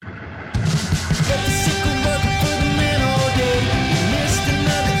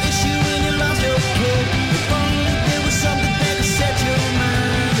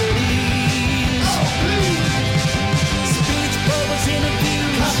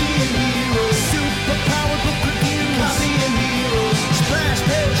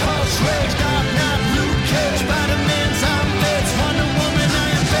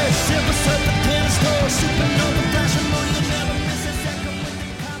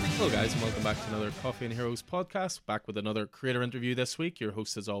Hello guys, and welcome back to another Coffee and Heroes podcast. Back with another creator interview this week. Your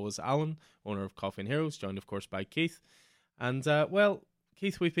host is always Alan, owner of Coffee and Heroes, joined of course by Keith. And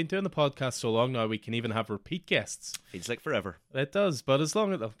Keith, we've been doing the podcast so long now we can even have repeat guests. Feels like forever. It does, but as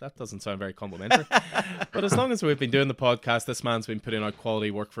long as that doesn't sound very complimentary. But as long as we've been doing the podcast, this man's been putting out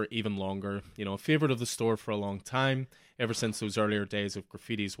quality work for even longer. You know, a favourite of the store for a long time, ever since those earlier days of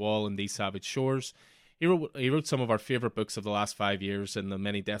Graffiti's Wall and These Savage Shores. He wrote some of our favourite books of the last 5 years in The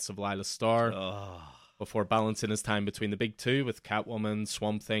Many Deaths of Lila Starr, before balancing his time between the big two with Catwoman,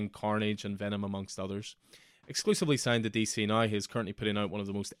 Swamp Thing, Carnage and Venom amongst others. Exclusively signed to DC now, he is currently putting out one of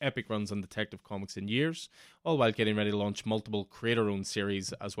the most epic runs on Detective Comics in years, all while getting ready to launch multiple creator-owned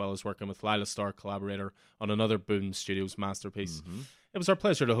series, as well as working with Lila Starr collaborator on another Boom Studios masterpiece. Mm-hmm. It was our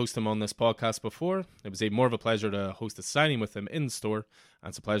pleasure to host him on this podcast before. It was even more of a pleasure to host a signing with him in the store,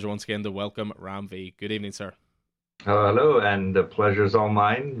 and it's a pleasure once again to welcome Ram V. Good evening, sir. Hello, and the pleasure's all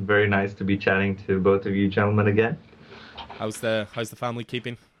mine. Very nice to be chatting to both of you gentlemen again. How's the family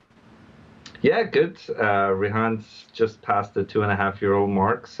keeping? Yeah, good. Rehan's just passed the 2.5-year-old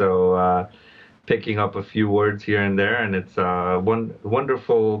mark, so picking up a few words here and there, and it's a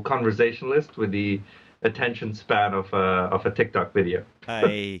wonderful conversationalist with the attention span of a TikTok video.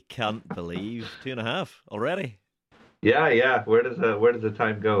 I can't believe 2.5 already. Yeah. Where does the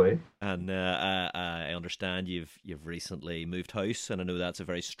time go, eh? And I understand you've recently moved house, and I know that's a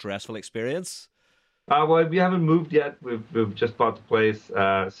very stressful experience. Well, we haven't moved yet. We've just bought the place,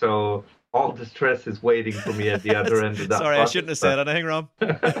 so all the stress is waiting for me at the other end of that. Sorry, I shouldn't have said anything wrong.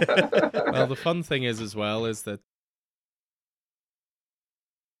 Well, the fun thing is that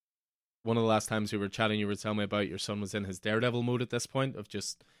one of the last times we were chatting, you were telling me about your son was in his Daredevil mode at this point of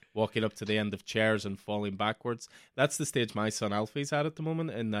just walking up to the end of chairs and falling backwards. That's the stage my son Alfie's at the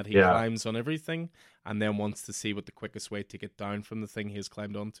moment, in that he climbs on everything and then wants to see what the quickest way to get down from the thing he has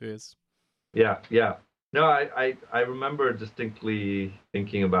climbed onto is. Yeah. No, I remember distinctly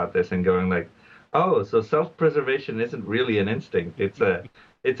thinking about this and going like, oh, so self-preservation isn't really an instinct. It's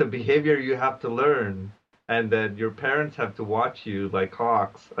a behavior you have to learn, and that your parents have to watch you like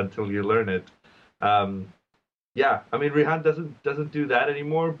hawks until you learn it. Yeah, I mean, Rehan doesn't do that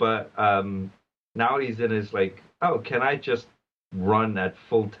anymore, but now he's in his like, oh, can I just run at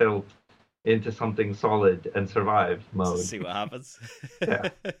full tilt into something solid and survive mode? See what happens. Yeah.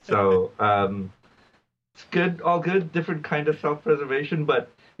 So it's good, all good, different kind of self-preservation, but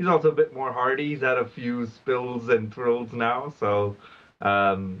he's also a bit more hardy. He's had a few spills and thrills now, so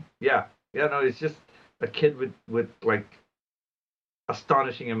no, he's just a kid with like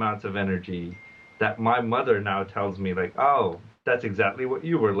astonishing amounts of energy that my mother now tells me like, oh, that's exactly what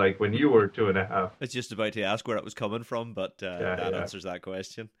you were like when you were 2.5. I was just about to ask where it was coming from, but that answers that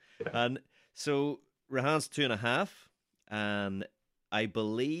question. Yeah. And so Rehan's 2.5, and I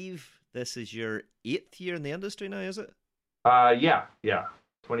believe this is your 8th year in the industry now, is it? Yeah.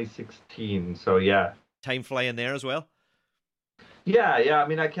 2016. So yeah. Time flying there as well. Yeah. I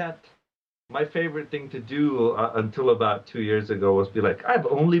mean, I can't. My favorite thing to do until about 2 years ago was be like, I've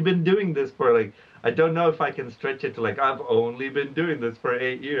only been doing this for like, I don't know if I can stretch it to like, I've only been doing this for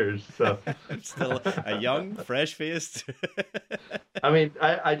 8 years. So still a young, fresh-faced. I mean,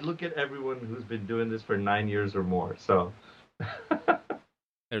 I look at everyone who's been doing this for 9 years or more. So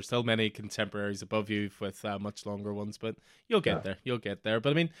there's still many contemporaries above you with much longer ones, but you'll get there. You'll get there.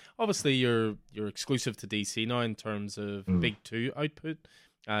 But I mean, obviously you're exclusive to DC now in terms of Big Two output.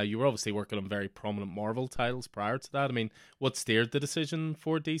 You were obviously working on very prominent Marvel titles prior to that. I mean, what steered the decision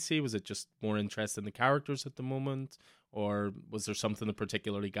for DC? Was it just more interest in the characters at the moment, or was there something that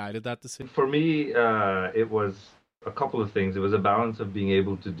particularly guided that decision? For me, it was a couple of things. It was a balance of being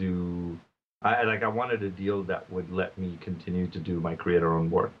able to do. I wanted a deal that would let me continue to do my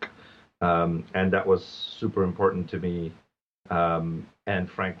creator-owned work, and that was super important to me. And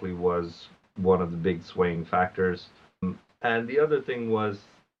frankly, was one of the big swaying factors. And the other thing was,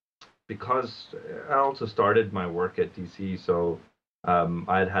 because I also started my work at DC, so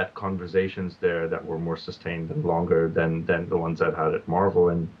I'd had conversations there that were more sustained and longer than the ones I'd had at Marvel.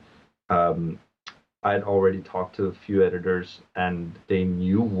 And I'd already talked to a few editors, and they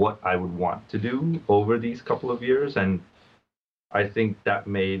knew what I would want to do over these couple of years. And I think that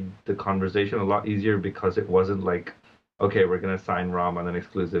made the conversation a lot easier, because it wasn't like, okay, we're going to sign Ram on an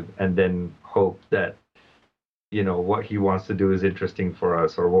exclusive and then hope that, you know, what he wants to do is interesting for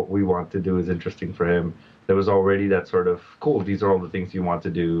us, or what we want to do is interesting for him. There was already that sort of, cool, these are all the things you want to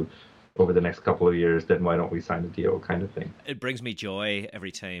do over the next couple of years, then why don't we sign a deal kind of thing. It brings me joy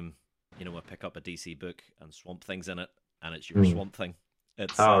every time, you know, I pick up a DC book and Swamp Thing's in it, and it's your Swamp Thing.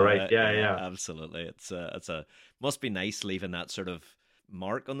 It's right, yeah. Absolutely. It's a must be nice leaving that sort of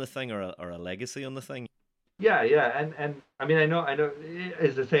mark on the thing or a legacy on the thing. Yeah, and I mean, I know,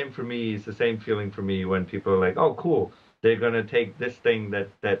 it's the same for me. It's the same feeling for me when people are like, "Oh, cool, they're gonna take this thing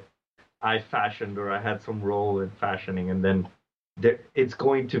that I fashioned or I had some role in fashioning, and then it's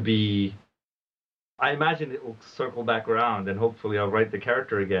going to be. I imagine it will circle back around, and hopefully, I'll write the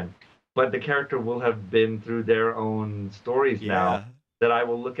character again. But the character will have been through their own stories now that I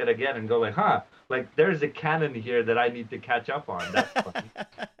will look at again and go like, "Huh, like there's a canon here that I need to catch up on." That's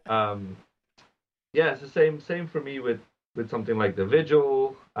fun. Yeah, it's the same for me with something like The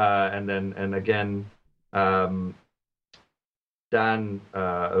Vigil, and again, um, Dan,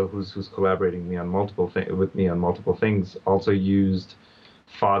 who's collaborating with me on multiple things, also used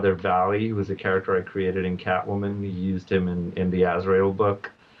Father Valley, who was a character I created in Catwoman. He used him in the Azrael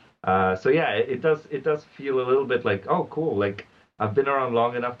book. So yeah, it does feel a little bit like, oh, cool, like I've been around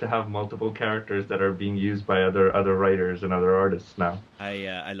long enough to have multiple characters that are being used by other writers and other artists now.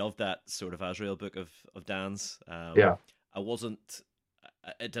 I love that sort of Azrael book of Dan's. Yeah.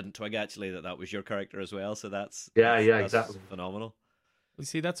 It didn't twig actually that was your character as well. So that's exactly phenomenal. You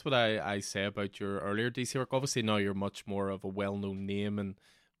see, that's what I say about your earlier DC work. Obviously, now you're much more of a well-known name and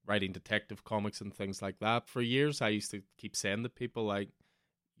writing detective comics and things like that. For years, I used to keep saying to people, like,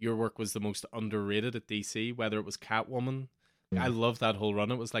 your work was the most underrated at DC, whether it was Catwoman. I love that whole run.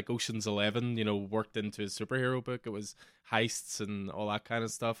 It was like Ocean's 11, worked into a superhero book. It was heists and all that kind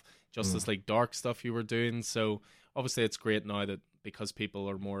of stuff. Justice League Dark stuff you were doing. So obviously it's great now that because people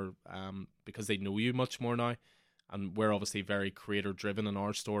are more, because they know you much more now. And we're obviously very creator driven in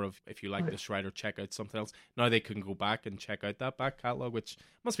our store of, if you like this writer, check out something else. Now they can go back and check out that back catalogue, which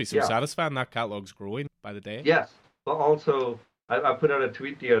must be so satisfying. That catalogue's growing by the day. Yes, but also I put out a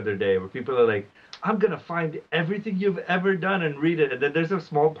tweet the other day where people are like, I'm going to find everything you've ever done and read it. And then there's a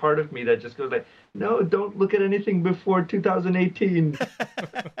small part of me that just goes like, no, don't look at anything before 2018.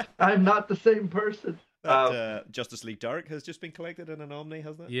 I'm not the same person. Justice League Dark has just been collected in an Omni,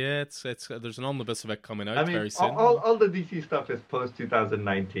 hasn't it? Yeah, it's there's an omnibus of it coming out very soon. All the DC stuff is post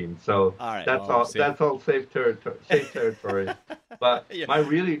 2019, so that's all safe territory. But my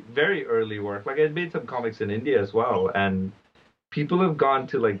really very early work, like I made some comics in India as well, and people have gone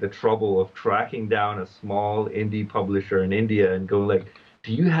to like the trouble of tracking down a small indie publisher in India and go like,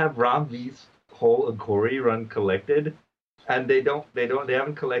 do you have Ram V's whole Agori run collected? And they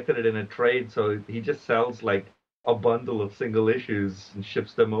haven't collected it in a trade, so he just sells like a bundle of single issues and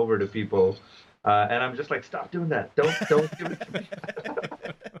ships them over to people. And I'm just like, stop doing that. Don't give it to me.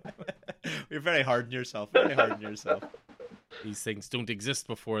 You're very hard on yourself. Very hard on yourself. These things don't exist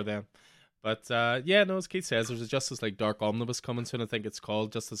before then. But no, as Keith says, there's a Justice League Dark omnibus coming soon. I think it's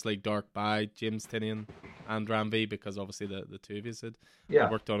called Justice League Dark by James Tynion and Ram V, because obviously the two of you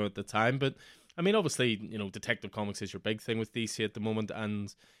had worked on it at the time. But I mean, obviously, Detective Comics is your big thing with DC at the moment,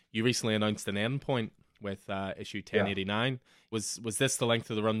 and you recently announced an endpoint with issue 1089. Was this the length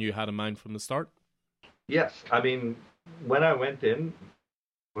of the run you had in mind from the start? Yes. I mean, when I went in,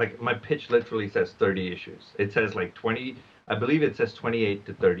 like my pitch literally says 30 issues. It says like 20, I believe it says 28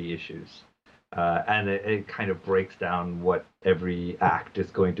 to 30 issues. And it kind of breaks down what every act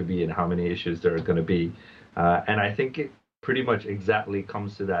is going to be and how many issues there are going to be. And I think it pretty much exactly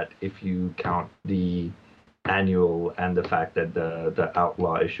comes to that if you count the annual and the fact that the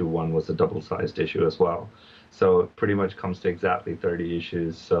Outlaw issue 1 was a double-sized issue as well. So it pretty much comes to exactly 30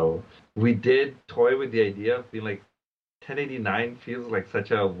 issues. So we did toy with the idea of being like, 1089 feels like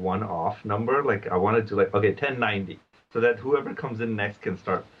such a one-off number. Like I wanted to like, okay, 1090, so that whoever comes in next can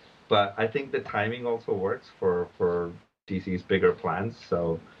start. But I think the timing also works for DC's bigger plans.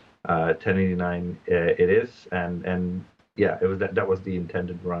 So 1089 it is, and yeah, it was that was the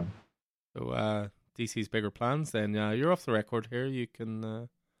intended run. So DC's bigger plans. Then you're off the record here. You can.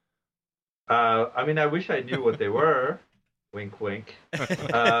 I mean, I wish I knew what they were. Wink, wink.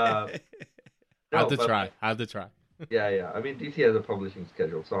 Had to try. Yeah. I mean, DC has a publishing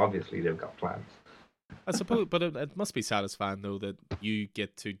schedule, so obviously they've got plans. I suppose, but it must be satisfying though that you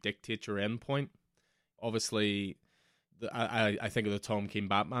get to dictate your endpoint. Obviously, I think of the Tom King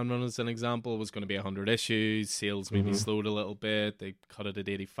Batman run as an example. It was going to be 100 issues. Sales maybe slowed a little bit. They cut it at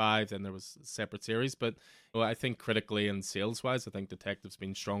 85. Then there was a separate series. But I think critically and sales wise, I think Detective's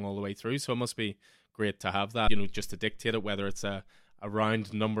been strong all the way through. So it must be great to have that, just to dictate it, whether it's a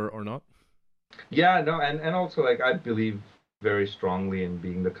round number or not. Yeah, no, and also like I believe very strongly in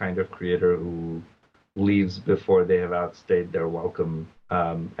being the kind of creator who leaves before they have outstayed their welcome.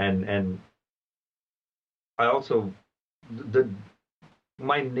 And I also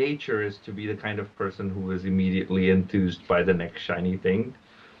my nature is to be the kind of person who is immediately enthused by the next shiny thing.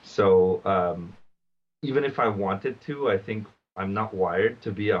 So even if I wanted to, I think I'm not wired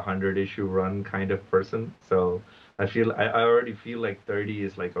to be a 100 issue run kind of person. So I already feel like 30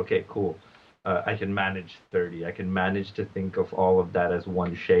 is like, okay, cool. I can manage 30. I can manage to think of all of that as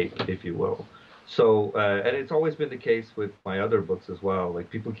one shape, if you will. So, and it's always been the case with my other books as well. Like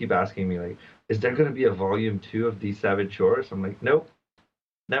people keep asking me, like, is there going to be a volume two of these Savage Shores? I'm like, nope,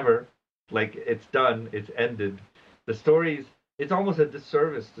 never. Like it's done. It's ended. The stories. It's almost a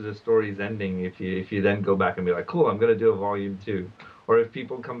disservice to the story's ending if you then go back and be like, cool, I'm going to do a volume two. Or if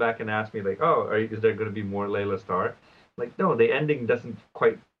people come back and ask me like, oh, is there going to be more Layla Starr? Like, no, the ending doesn't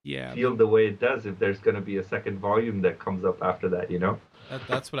quite Yeah, feel the way it does if there's going to be a second volume that comes up after that, you know?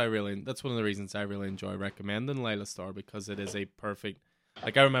 that's what I really. That's one of the reasons I really enjoy recommending Layla Starr, because it is a perfect.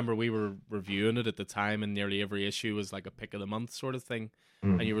 Like I remember we were reviewing it at the time, and nearly every issue was like a pick of the month sort of thing,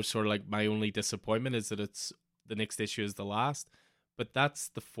 and Mm. you were sort of like, my only disappointment is that it's the next issue is the last, but that's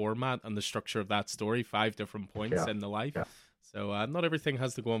the format and the structure of that story. 5 different points Yeah, in the life, yeah, so not everything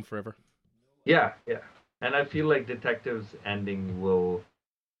has to go on forever. yeah, yeah. And I feel like Detective's ending will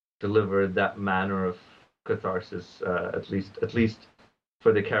deliver that manner of catharsis, at least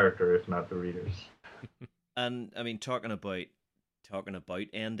for the character, if not the readers. And I mean, talking about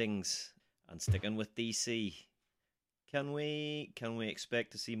endings and sticking with DC, can we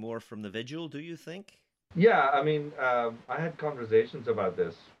expect to see more from the Vigil? Do you think? Yeah, I mean, I had conversations about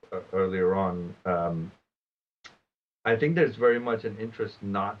this earlier on. I think there's very much an interest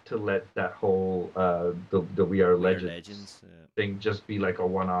not to let that whole the We Are We Are Legends Legends. thing just be like a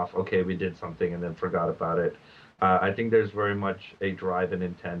one-off. Okay, we did something and then forgot about it. I think there's very much a drive and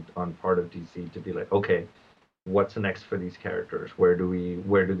intent on part of DC to be like, okay, what's next for these characters? Where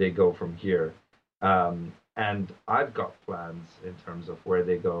do they go from here? And I've got plans in terms of where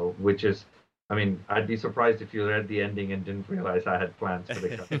they go, which is, I mean, I'd be surprised if you read the ending and didn't realize I had plans for the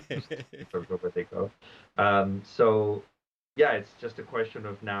characters in terms of where they go. So yeah, it's just a question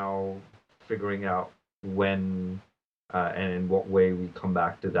of now figuring out when and in what way we come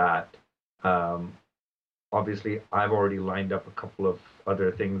back to that. Um, Obviously, I've already lined up a couple of other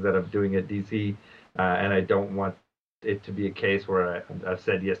things that I'm doing at DC, and I don't want it to be a case where I've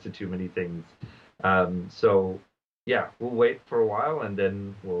said yes to too many things. So yeah, we'll wait for a while, and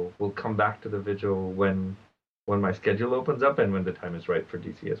then we'll come back to the Vigil when my schedule opens up and when the time is right for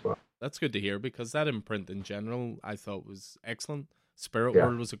DC as well. That's good to hear, because that imprint in general I thought was excellent. Spirit Yeah,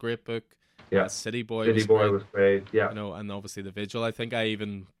 World was a great book. yeah. City Boy City was Boy great. was great. Yeah. And obviously the Vigil. I think I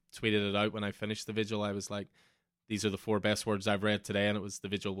even tweeted it out when I finished the Vigil. I was like, "These are the 4 best words I've read today," and it was "The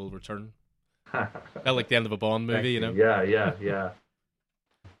Vigil will return." Felt like the end of a Bond Thank movie, you you. know. Yeah, yeah, yeah.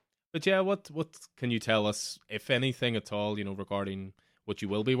 But yeah, what can you tell us, if anything at all, regarding what you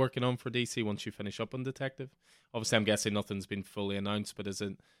will be working on for DC once you finish up on Detective? Obviously, I'm guessing nothing's been fully announced, but is it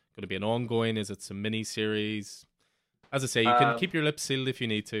going to be an ongoing? Is it some mini series? As I say, you can Um, keep your lips sealed if you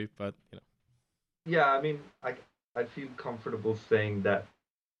need to, but yeah, I mean, I feel comfortable saying that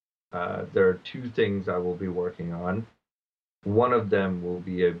there are two things I will be working on. One of them will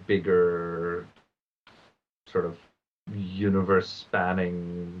be a bigger sort of universe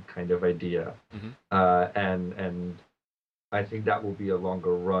spanning kind of idea, hmm and I think that will be a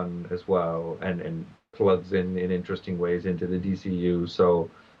longer run as well, and plugs in interesting ways into the DCU. So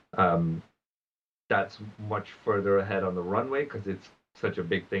um, that's much further ahead on the runway because it's such a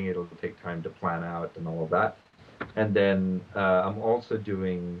big thing. It'll take time to plan out and all of that. And then I'm also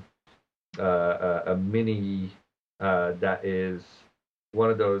doing a mini that is one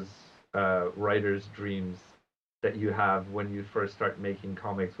of those writer's dreams that you have when you first start making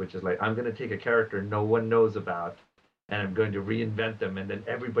comics, which is like, I'm going to take a character no one knows about and I'm going to reinvent them, and then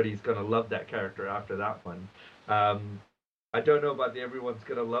everybody's going to love that character after that one. Um, I don't know about everyone's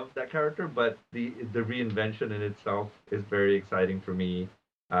going to love that character, but the reinvention in itself is very exciting for me.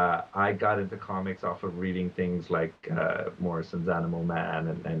 I got into comics off of reading things like Morrison's Animal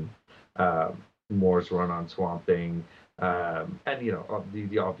Man and uh, Moore's run on Swamp Thing, and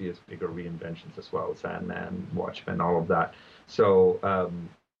the obvious bigger reinventions as well, Sandman, Watchmen, all of that. So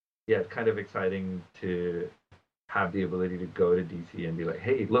yeah, it's kind of exciting to have the ability to go to DC and be like,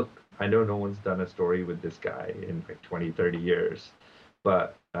 hey, look, I know no one's done a story with this guy in like 20, 30 years,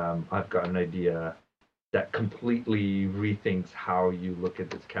 but I've got an idea that completely rethinks how you look at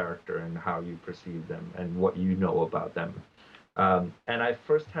this character and how you perceive them and what you know about them. And I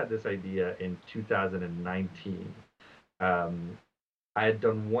first had this idea in 2019. Um, I had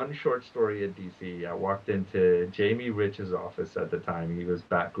done one short story at DC. I walked into Jamie Rich's office at the time. He was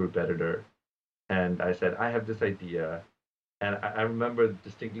Bat Group editor. And I said, I have this idea. And I remember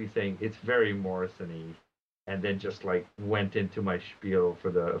distinctly saying, it's very Morrison-y. And then just like went into my spiel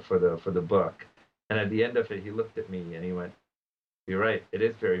for the book. And at the end of it, he looked at me and he went, You're right. It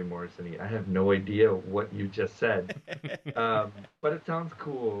is very Morrison-y. I have no idea what you just said, but it sounds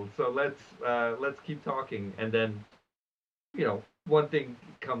cool. So let's keep talking, and then one thing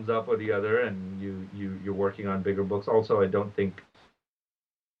comes up or the other, and you're working on bigger books. Also, I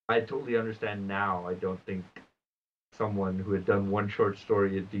totally understand now. I don't think someone who had done one short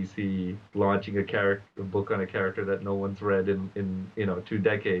story at DC launching a book on a character that no one's read in 2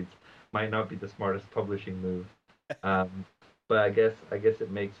 decades might not be the smartest publishing move. Um, but I guess it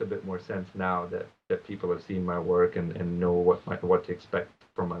makes a bit more sense now that people have seen my work and know what to expect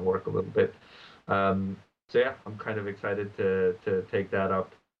from my work a little bit. Um, so yeah, I'm kind of excited to take that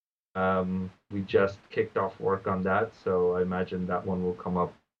up. We just kicked off work on that, so I imagine that one will come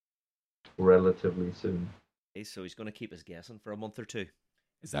up relatively soon. Okay, so he's going to keep us guessing for a month or two.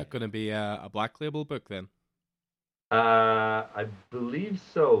 Is that going to be a Black Label book then? I believe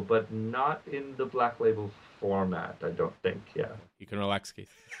so, but not in the Black Label format. I don't think. Yeah. You can relax,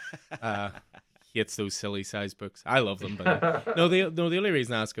 Keith. He hates those silly size books. I love them, but the only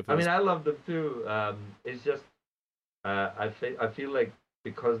reason I ask if I love them too. It's just I feel like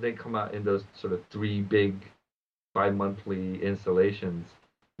because they come out in those sort of 3 big bi-monthly installations,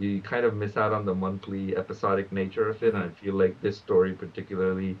 you kind of miss out on the monthly episodic nature of it. And I feel like this story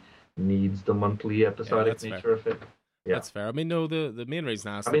particularly needs the monthly episodic nature of it. Yeah. That's fair. I mean, no, the main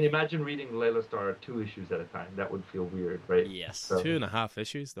reason I asked... imagine reading Layla Starr 2 issues at a time. That would feel weird, right? Yes. So. 2.5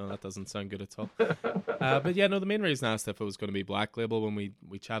 issues? No, that doesn't sound good at all. But yeah, no, the main reason I asked if it was going to be Black Label, when we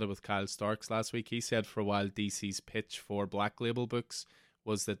chatted with Kyle Starks last week, he said for a while DC's pitch for Black Label books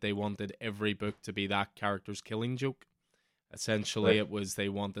was that they wanted every book to be that character's killing joke. Essentially, It was they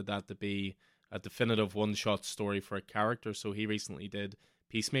wanted that to be a definitive one-shot story for a character. So he recently did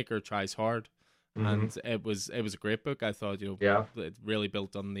Peacemaker Tries Hard. Mm-hmm. And it was a great book. I thought, it really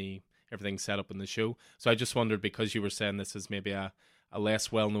built on everything set up in the show. So I just wondered, because you were saying this is maybe a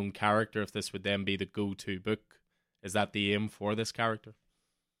less well-known character, if this would then be the go-to book. Is that the aim for this character?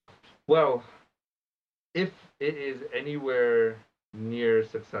 Well, if it is anywhere near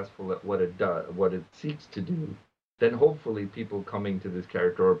successful at what it does, what it seeks to do, then hopefully people coming to this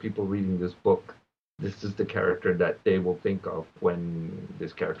character or people reading this book, this is the character that they will think of when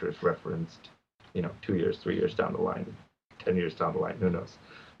this character is referenced. 2 years, 3 years down the line, 10 years down the line, who knows?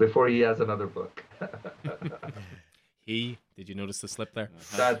 Before he has another book. Did you notice the slip there?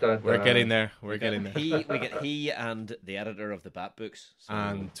 We're getting there. We're getting there. We get he and the editor of the Bat books. So.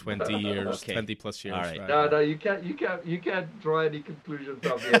 And 20 years, okay. 20 plus years. All right. No, you can't draw any conclusions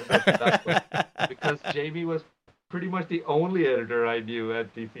of the end of that one, because Jamie was pretty much the only editor I knew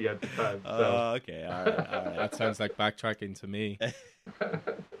at DC at the time. So. Okay. All right. That sounds like backtracking to me.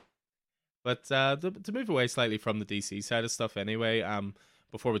 But to move away slightly from the DC side of stuff anyway,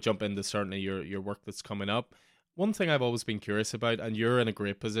 before we jump into certainly your work that's coming up, one thing I've always been curious about, and you're in a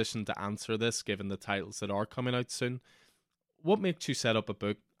great position to answer this given the titles that are coming out soon, what makes you set up a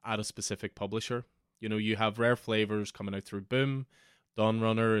book at a specific publisher? You have Rare Flavors coming out through Boom, Dawn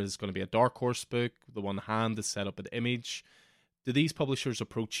Runner is going to be a Dark Horse book, The One Hand is set up at Image. Do these publishers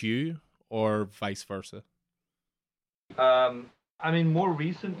approach you or vice versa? More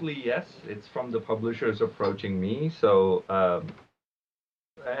recently, yes, it's from the publishers approaching me. So,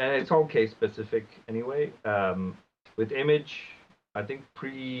 and it's all case specific anyway. With Image, I think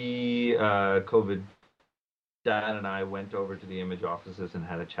pre-COVID, Dan and I went over to the Image offices and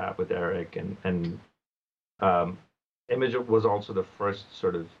had a chat with Eric, and Image was also the first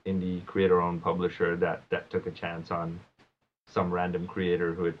sort of indie creator-owned publisher that took a chance on some random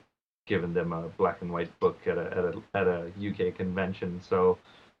creator who had given them a black and white book at a UK convention. So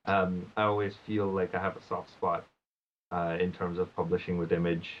I always feel like I have a soft spot in terms of publishing with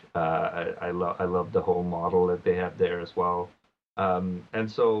Image. I love the whole model that they have there as well.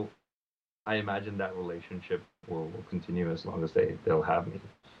 And so I imagine that relationship will continue as long as they'll have me.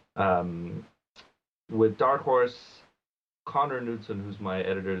 With Dark Horse, Connor Knudsen, who's my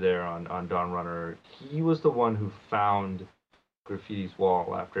editor there on Dawn Runner, he was the one who found Graffiti's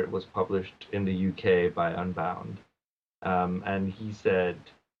Wall after it was published in the UK by Unbound. And he said,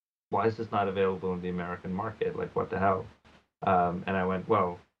 why is this not available in the American market? Like, what the hell? And I went,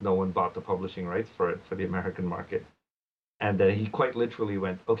 well, no one bought the publishing rights for it for the American market. And then he quite literally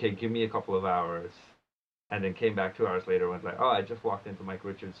went, okay, give me a couple of hours. And then came back 2 hours later and went like, I just walked into Mike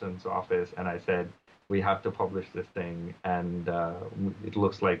Richardson's office and I said, we have to publish this thing. And it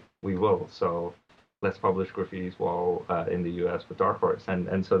looks like we will. So let's publish Graffiti's Wall in the US with Dark Horse.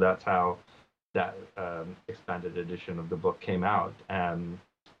 And so that's how that expanded edition of the book came out. And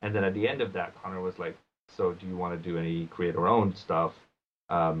then at the end of that, Connor was like, so do you want to do any creator-owned stuff?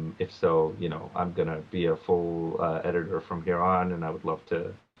 If so, I'm gonna be a full editor from here on, and I would love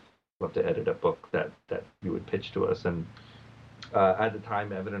to edit a book that you would pitch to us. And at the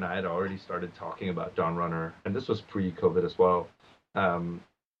time, Evan and I had already started talking about Dawn Runner, and this was pre-COVID as well.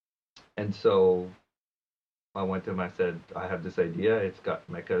 And so I went to him. I said, I have this idea. It's got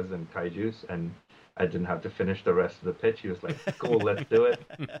mechas and kaijus, and I didn't have to finish the rest of the pitch. He was like, "Cool, let's do it."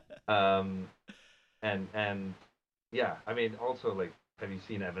 And yeah, I mean, also, like, have you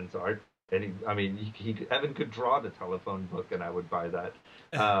seen Evan's art? And Evan could draw the telephone book, and I would buy that.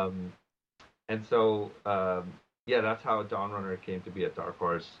 And so yeah, that's how Dawn Runner came to be at Dark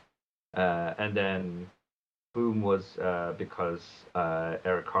Horse. And then Boom was because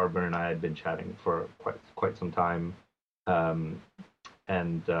Eric Harburn and I had been chatting for quite some time, and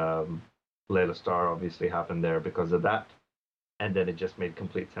Layla Starr obviously happened there because of that. And then it just made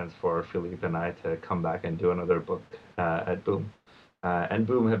complete sense for Philippe and I to come back and do another book at Boom. And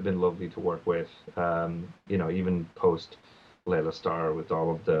Boom have been lovely to work with, even post Layla Starr with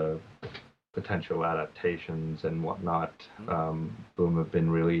all of the potential adaptations and whatnot. Boom have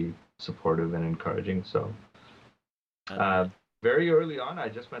been really supportive and encouraging. So very early on, I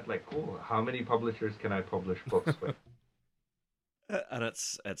just went like, cool, how many publishers can I publish books with? And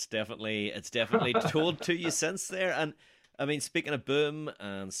it's definitely told to you since there. And I mean, speaking of Boom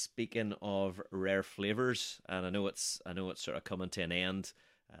and speaking of Rare Flavors, and I know it's sort of coming to an end.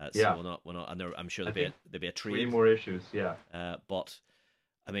 So we're not. And I'm sure there'll be a trade. 3 more issues, yeah. But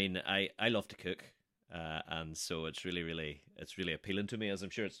I mean, I love to cook, and so it's really appealing to me, as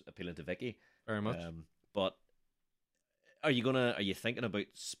I'm sure it's appealing to Vicky very much. But are you thinking about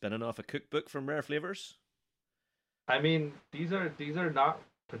spinning off a cookbook from Rare Flavors? I mean, these are not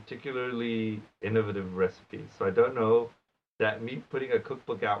particularly innovative recipes, so I don't know that me putting a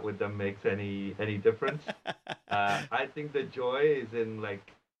cookbook out with them makes any difference. I think the joy is in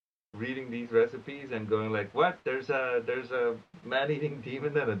like reading these recipes and going like, what? There's a man-eating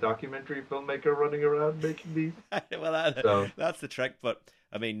demon and a documentary filmmaker running around making these. Well, that's the trick. But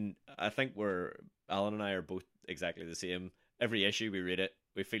I mean, I think Alan and I are both exactly the same. Every issue we read it,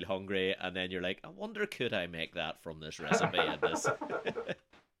 we feel hungry, and then you're like, I wonder, could I make that from this recipe and this?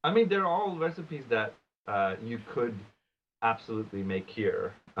 I mean, they're all recipes that you could absolutely make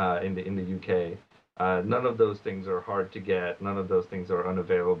here in the UK. None of those things are hard to get. None of those things are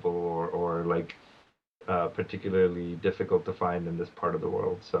unavailable or like particularly difficult to find in this part of the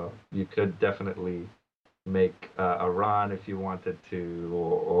world. So you could definitely make a ramen if you wanted to,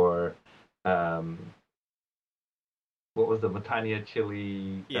 or what was the Matania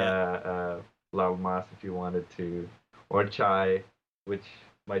chili lal mas if you wanted to, or chai, which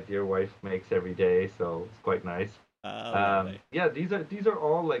my dear wife makes every day, so it's quite nice. Yeah, these are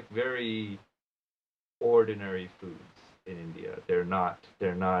all like very ordinary foods in India. They're not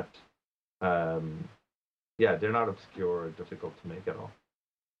obscure or difficult to make at all.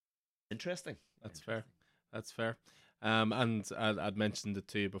 Interesting. That's fair. And I'd mentioned it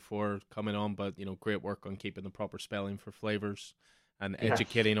to you before coming on, but great work on keeping the proper spelling for flavors and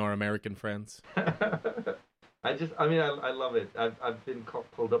educating our American friends. I love it. I've been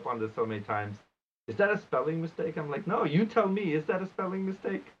pulled up on this so many times. Is that a spelling mistake? I'm like, no, you tell me. Is that a spelling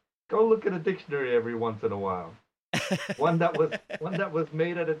mistake? Go look at a dictionary every once in a while. one that was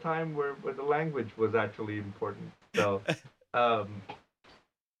made at a time where the language was actually important. So, I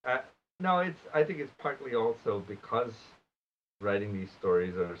think it's partly also because writing these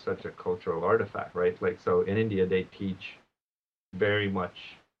stories are such a cultural artifact, right? Like, so in India they teach very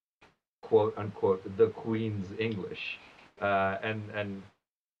much, quote unquote, the Queen's English, and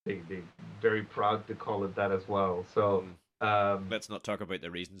they very proud to call it that as well. So let's not talk about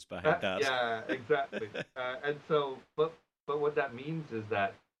the reasons behind that. Yeah, exactly. And so, but what that means is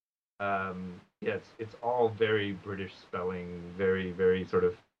that it's all very British spelling, very very sort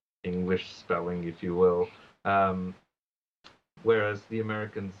of English spelling, if you will. Whereas the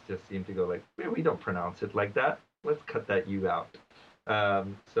Americans just seem to go like, we don't pronounce it like that. Let's cut that U out.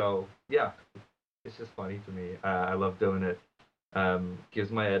 So yeah, it's just funny to me. I love doing it.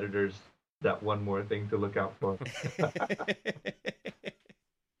 Gives my editors that one more thing to look out for.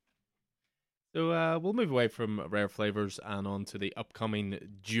 So we'll move away from Rare Flavors and on to the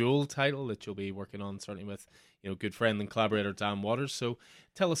upcoming Duel title that you'll be working on, certainly with good friend and collaborator Dan Waters. So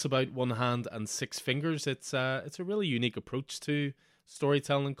tell us about One Hand and Six Fingers. It's a really unique approach to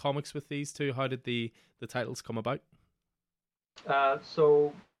storytelling in comics with these two. How did the titles come about?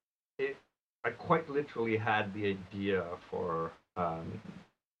 So I quite literally had the idea for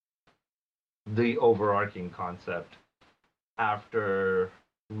the overarching concept after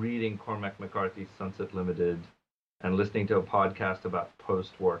reading Cormac McCarthy's Sunset Limited and listening to a podcast about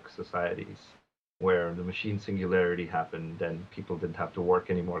post-work societies where the machine singularity happened and people didn't have to work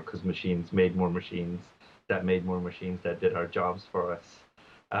anymore because machines made more machines that made more machines that did our jobs for us.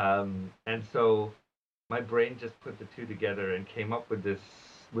 And so my brain just put the two together and came up with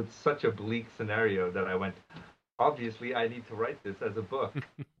such a bleak scenario that I went, obviously I need to write this as a book.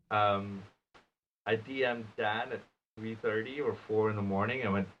 I DM'd Dan at 3:30 or 4 in the morning. I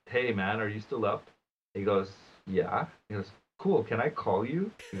went, hey man, are you still up? He goes, yeah. He goes, cool, can I call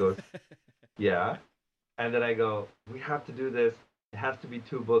you? He goes, yeah. And then I go, we have to do this. It has to be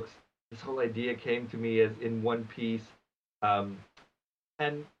 2 books. This whole idea came to me as in one piece.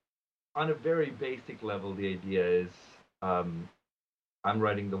 And on a very basic level, the idea is I'm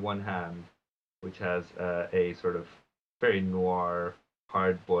writing the one hand, which has a sort of very noir,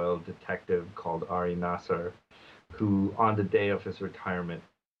 hard-boiled detective called Ari Nasser, who on the day of his retirement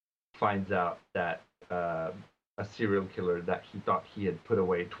finds out that a serial killer that he thought he had put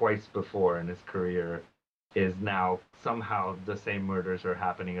away twice before in his career is now somehow the same murders are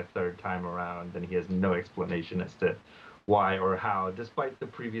happening a third time around, and he has no explanation as to why or how, despite the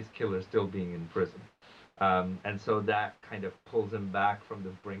previous killer still being in prison. And so that kind of pulls him back from the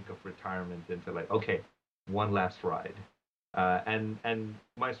brink of retirement into like, okay, one last ride. And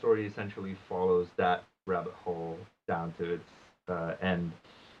my story essentially follows that rabbit hole down to its end.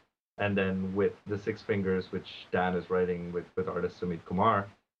 And then with The Six Fingers, which Dan is writing with artist Sumit Kumar,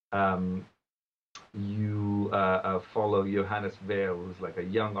 you follow Johannes Vale, who's like a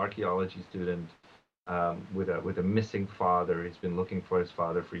young archaeology student with a missing father. He's been looking for his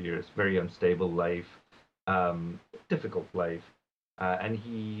father for years. Very unstable life, difficult life, and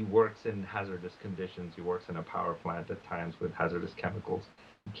he works in hazardous conditions. He works in a power plant at times with hazardous chemicals.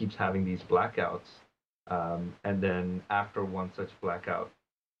 He keeps having these blackouts, and then after one such blackout,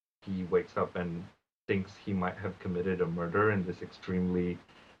 he wakes up and thinks he might have committed a murder in this extremely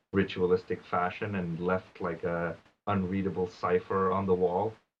ritualistic fashion and left like a unreadable cipher on the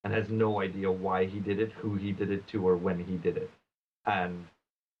wall, and has no idea why he did it, who he did it to, or when he did it. And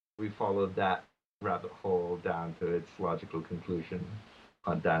we followed that rabbit hole down to its logical conclusion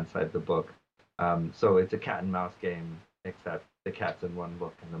on Dan's side of the book. So it's a cat and mouse game, except the cat's in one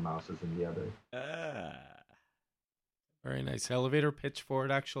book and the mouse is in the other. Very nice elevator pitch for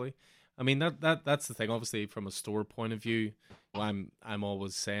it, actually. I mean, that's the thing. Obviously, from a store point of view, I'm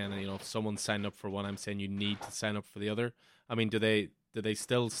always saying, if someone signed up for one, I'm saying you need to sign up for the other. I mean, do they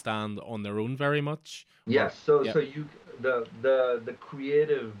still stand on their own very much? Yes. So you the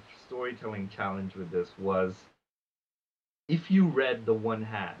creative storytelling challenge with this was, if you read the one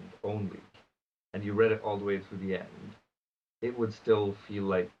hand only, and you read it all the way through the end, it would still feel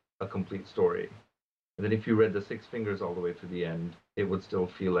like a complete story. And then if you read The Six Fingers all the way through the end, it would still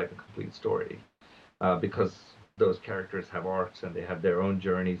feel like a complete story, because those characters have arcs and they have their own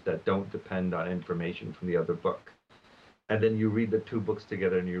journeys that don't depend on information from the other book. And then you read the 2 books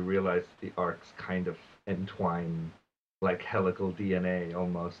together and you realize the arcs kind of entwine like helical DNA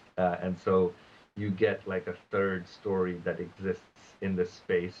almost. And so you get like a third story that exists in the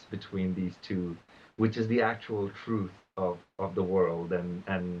space between these 2, which is the actual truth of the world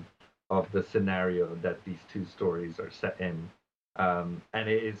and of the scenario that these 2 stories are set in. And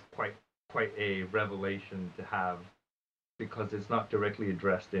it is quite a revelation to have, because it's not directly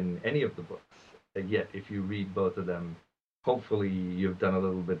addressed in any of the books. And yet, if you read both of them, hopefully you've done a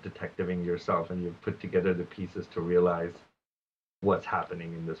little bit detectiving yourself and you've put together the pieces to realize what's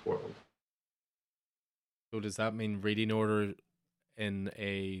happening in this world. So does that mean reading order in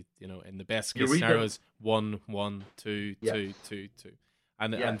in the best case scenario is 1, 1, 2, yes. 2, 2, 2?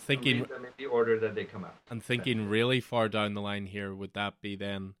 And yes, I'm thinking, read them in the order that they come out. And thinking really far down the line here, would that be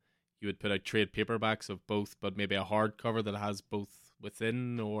then you would put out trade paperbacks of both, but maybe a hardcover that has both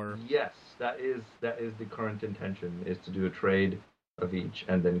within, or? Yes, that is the current intention, is to do a trade of each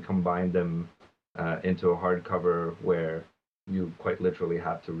and then combine them into a hardcover where you quite literally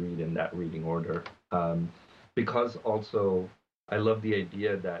have to read in that reading order. Because also, I love the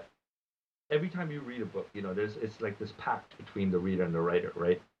idea that every time you read a book, it's like this pact between the reader and the writer,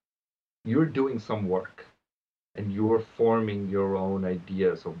 right? You're doing some work, and you're forming your own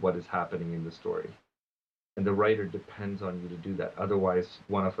ideas of what is happening in the story. And the writer depends on you to do that. Otherwise,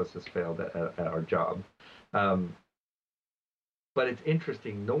 one of us has failed at our job. But it's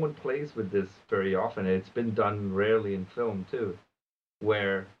interesting. No one plays with this very often. It's been done rarely in film, too,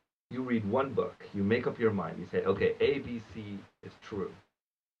 where you read one book, you make up your mind. You say, okay, A, B, C is true.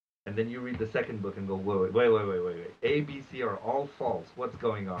 And then you read the second book and go, wait. A, B, C are all false. What's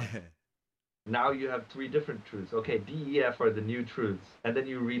going on? Now you have 3 different truths. Okay, D, E, F are the new truths. And then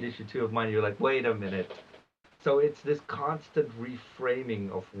you read issue 2 of mine, and you're like, wait a minute. So it's this constant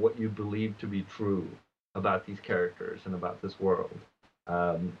reframing of what you believe to be true about these characters and about this world.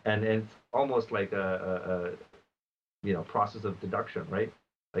 And it's almost like a process of deduction, right?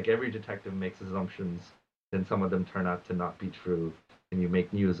 Like every detective makes assumptions, then some of them turn out to not be true, and you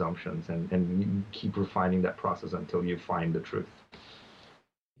make new assumptions, and you keep refining that process until you find the truth.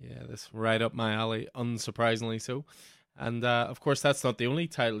 Yeah, that's right up my alley, unsurprisingly so. And of course, that's not the only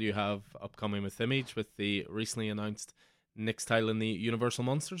title you have upcoming with Image, with the recently announced next title in the Universal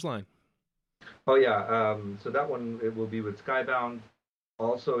Monsters line. Oh yeah, so that one it will be with Skybound,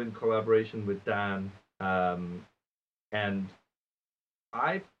 also in collaboration with Dan, and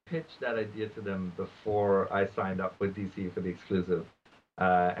I pitched that idea to them before I signed up with DC for the exclusive,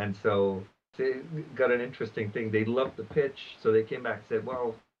 and so they got an interesting thing. They loved the pitch, so they came back and said,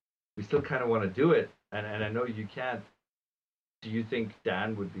 "Well, we still kind of want to do it, and I know you can't. Do you think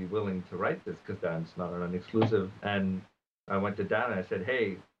Dan would be willing to write this? Because Dan's not on an exclusive." And I went to Dan and I said,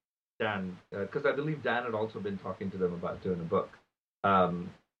 "Hey, Dan," because I believe Dan had also been talking to them about doing a book. I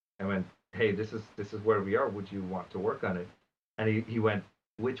went, "Hey, this is where we are. Would you want to work on it?" And he went,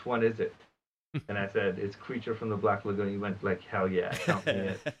 "Which one is it?" And I said, "It's Creature from the Black Lagoon." He went like, "Hell yeah, count me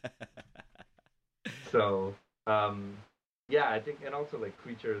in." So yeah, I think, and also like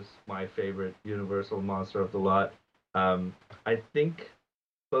Creature's my favorite Universal monster of the lot. I think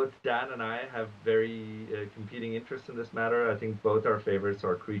both Dan and I have very competing interests in this matter. I think both our favorites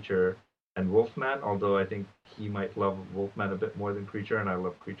are Creature and Wolfman, although I think he might love Wolfman a bit more than Creature, and I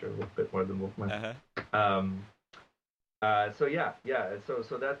love Creature a little bit more than Wolfman. So yeah.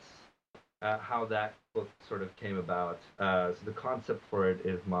 So that's how that book sort of came about. So the concept for it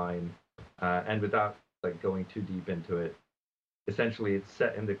is mine, and without like going too deep into it, essentially it's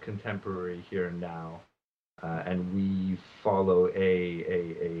set in the contemporary here and now, and we follow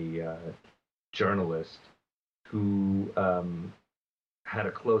a journalist who had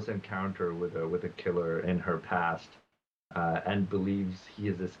a close encounter with a killer in her past, and believes he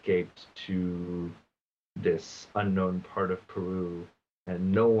has escaped to this unknown part of Peru,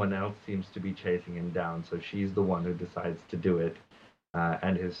 and no one else seems to be chasing him down. So she's the one who decides to do it,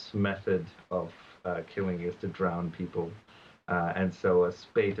 and his method of killing is to drown people. And so a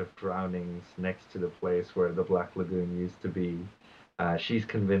spate of drownings next to the place where the Black Lagoon used to be. She's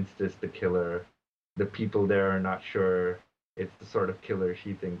convinced is the killer. The people there are not sure it's the sort of killer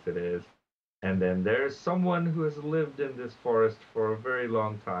she thinks it is. And then there's someone who has lived in this forest for a very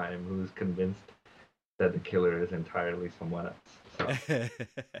long time who's convinced that the killer is entirely someone else. So.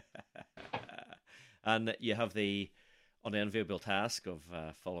 And you have the unenviable task of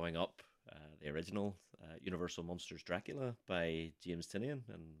following up the original Universal Monsters Dracula by James Tynion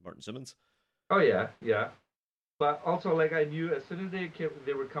and Martin Simmons. Oh yeah. But also, like, I knew as soon as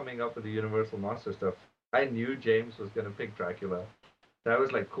they were coming up with the Universal Monster stuff, I knew James was gonna pick Dracula. That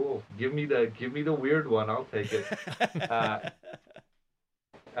was like, cool. Give me the weird one. I'll take it.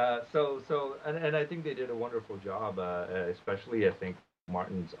 And I think they did a wonderful job. Especially, I think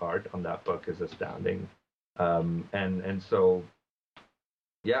Martin's art on that book is astounding. And so,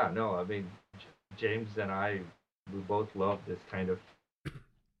 yeah, no, I mean, James and I, we both love this kind of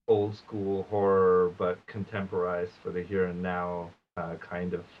old school horror, but contemporized for the here and now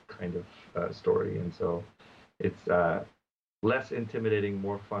kind of story. And so, it's less intimidating,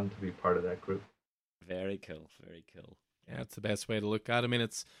 more fun to be part of that group. Very cool. Very cool. Yeah, it's the best way to look at it. I mean,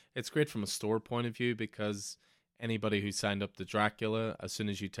 it's great from a store point of view because anybody who signed up to Dracula, as soon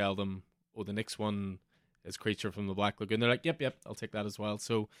as you tell them, oh, the next one is Creature from the Black Lagoon, they're like, yep, I'll take that as well.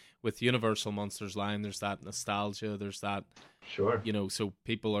 So with Universal Monsters line, there's that nostalgia, there's that, sure, so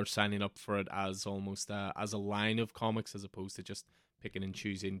people are signing up for it as almost as a line of comics as opposed to just picking and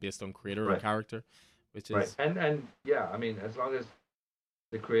choosing based on creator or character, which is right. And yeah, I mean, as long as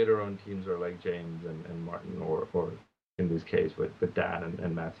the creator-owned teams are like James and Martin, or in this case with Dan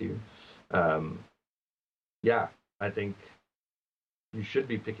and Matthew, yeah, I think you should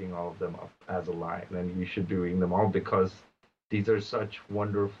be picking all of them up as a line, and you should be reading them all because these are such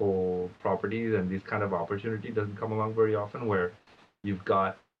wonderful properties, and this kind of opportunity doesn't come along very often where you've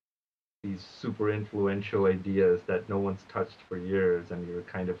got these super influential ideas that no one's touched for years, and you're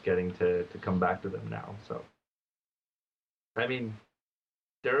kind of getting to come back to them now. So, I mean,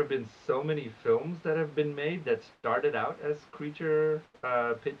 there have been so many films that have been made that started out as creature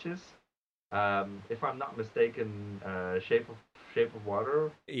pitches. If I'm not mistaken, Shape of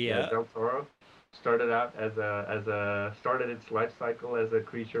Water, Del Toro started out started its life cycle as a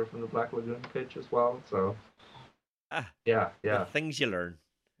Creature from the Black Lagoon pitch as well. So yeah. The things you learn.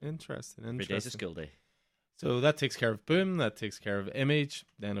 Interesting. Every day's a school day. So that takes care of Boom, that takes care of Image.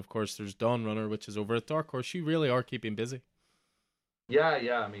 Then, of course, there's Dawn Runner, which is over at Dark Horse. You really are keeping busy. Yeah.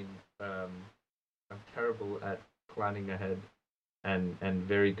 I mean, I'm terrible at planning ahead and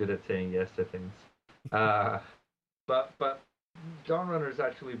very good at saying yes to things. But Dawn Runner's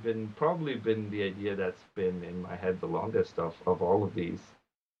actually probably been the idea that's been in my head the longest of all of these.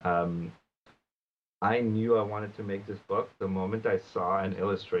 Um, I knew I wanted to make this book the moment I saw an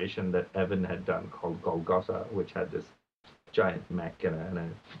illustration that Evan had done called Golgotha, which had this giant mech and a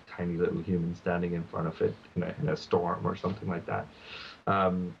tiny little human standing in front of it in a storm or something like that.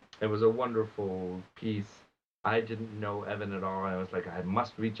 It was a wonderful piece. I didn't know Evan at all. I was like, I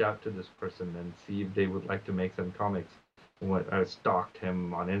must reach out to this person and see if they would like to make some comics. I stalked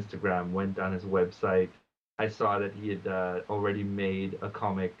him on Instagram, went on his website. I saw that he had already made a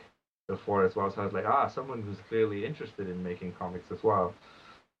comic before as well. So I was like, someone who's clearly interested in making comics as well.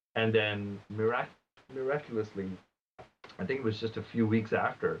 And then miraculously, I think it was just a few weeks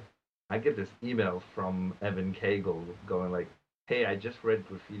after, I get this email from Evan Cagle going like, hey, I just read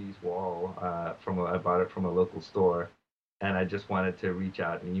Graffiti's Wall I bought it from a local store, and I just wanted to reach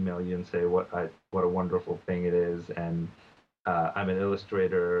out and email you and say what a wonderful thing it is, and I'm an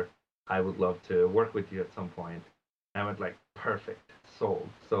illustrator. I would love to work with you at some point. And I went like, perfect, sold.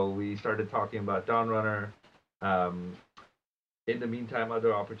 So we started talking about Dawn Runner. In the meantime,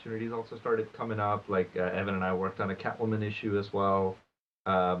 other opportunities also started coming up. Like Evan and I worked on a Catwoman issue as well.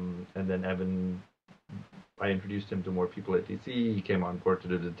 And then I introduced him to more people at DC. He came on board to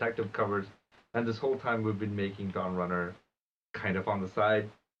do the detective covers. And this whole time we've been making Dawn Runner kind of on the side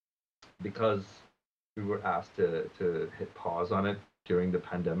because we were asked to hit pause on it during the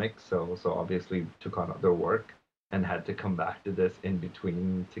pandemic. So obviously took on other work and had to come back to this in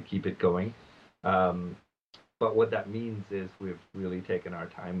between to keep it going. But what that means is we've really taken our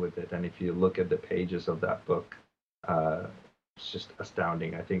time with it. And if you look at the pages of that book, it's just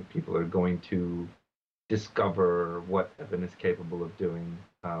astounding. I think people are going to discover what Evan is capable of doing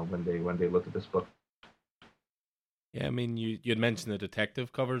when they look at this book. Yeah, I mean, you had mentioned the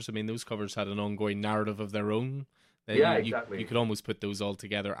detective covers. I mean, those covers had an ongoing narrative of their own. Exactly. You could almost put those all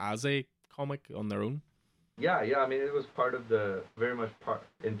together as a comic on their own. Yeah. I mean, it was part of the very much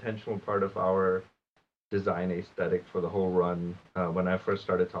intentional part of our design aesthetic for the whole run. When I first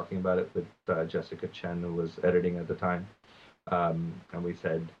started talking about it with Jessica Chen, who was editing at the time, and we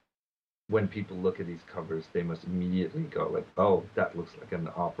said, when people look at these covers, they must immediately go like, oh, that looks like an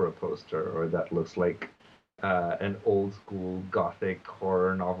opera poster, or that looks like an old school gothic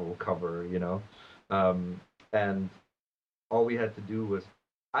horror novel cover, and all we had to do was,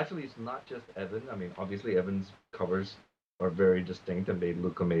 actually, it's not just Evan. I mean, obviously Evan's covers are very distinct and they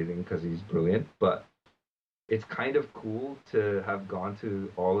look amazing because he's brilliant, but it's kind of cool to have gone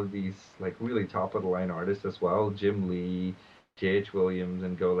to all of these like really top of the line artists as well, Jim Lee, J.H. Williams,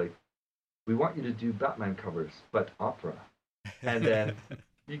 and go like, we want you to do Batman covers, but opera. And then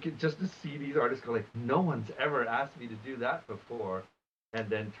you can just to see these artists go like, no one's ever asked me to do that before, and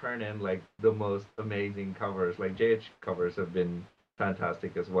then turn in like the most amazing covers. Like JH covers have been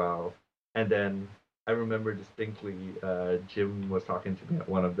fantastic as well. And then I remember distinctly, Jim was talking to me at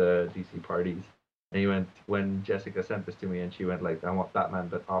one of the DC parties, and he went, when Jessica sent this to me, and she went like, I want Batman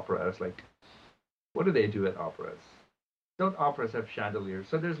but opera. I was like, what do they do at operas? Don't operas have chandeliers?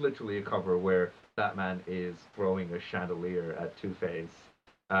 So there's literally a cover where Batman is throwing a chandelier at Two-Face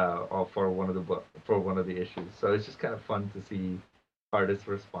for one of the issues. So it's just kind of fun to see artists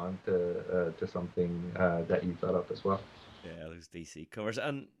respond to something that you thought up as well. Yeah, those DC covers.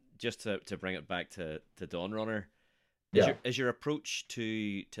 And just to bring it back to Dawn Runner, is your approach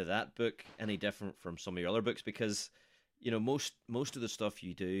to that book any different from some of your other books? Because most of the stuff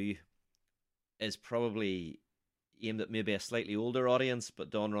you do is probably aimed at maybe a slightly older audience,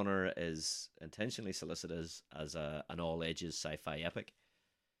 but Dawn Runner is intentionally solicited as an all ages sci-fi epic.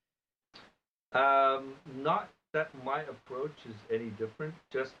 Not that my approach is any different,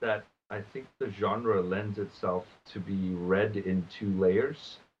 just that I think the genre lends itself to be read in two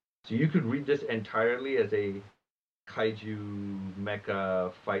layers. So you could read this entirely as a kaiju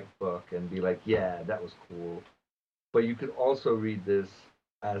mecha fight book and be like, yeah, that was cool. But you could also read this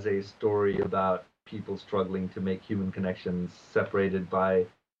as a story about people struggling to make human connections separated by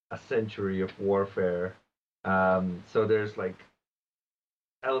a century of warfare. So there's like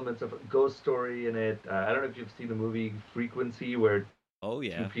elements of a ghost story in it. I don't know if you've seen the movie Frequency, where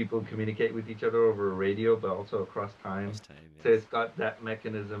two people communicate with each other over radio, but also across time. Yes. So it's got that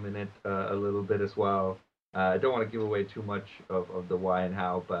mechanism in it a little bit as well. I don't want to give away too much of the why and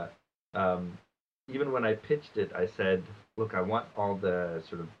how, but even when I pitched it, I said, look, I want all the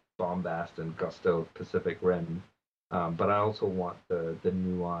sort of bombast and gusto of Pacific Rim, but I also want the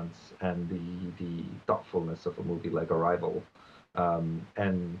nuance and the thoughtfulness of a movie like Arrival,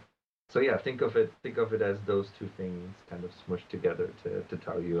 and so yeah, think of it as those two things kind of smushed together to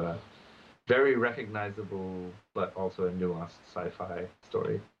tell you a very recognizable but also a nuanced sci-fi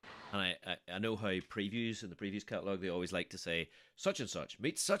story. And I know how previews in the previews catalog, they always like to say such and such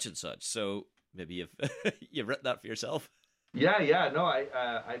meets such and such. So maybe you've you've written that for yourself. Yeah. No,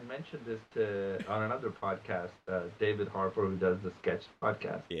 I mentioned this on another podcast, David Harper, who does the Sketch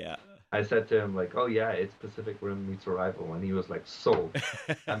podcast. Yeah. I said to him like, "Oh yeah, it's Pacific Rim meets Arrival," and he was like, "Sold.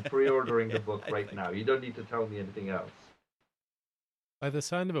 I'm pre-ordering the book right now. You don't need to tell me anything else." By the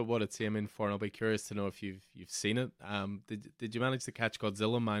sound of it, what it's aiming for, and I'll be curious to know if you've seen it. Did you manage to catch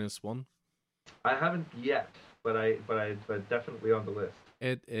Godzilla -1? I haven't yet, but definitely on the list.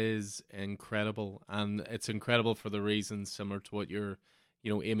 It is incredible, and it's incredible for the reasons similar to what you're,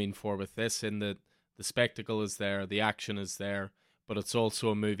 aiming for with this. In that the spectacle is there, the action is there, but it's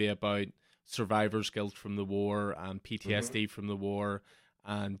also a movie about survivors' guilt from the war and PTSD from the war,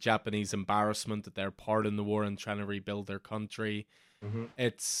 and Japanese embarrassment that they're part in the war and trying to rebuild their country. Mm-hmm.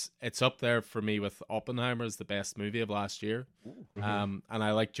 It's up there for me with Oppenheimer as the best movie of last year. Mm-hmm. And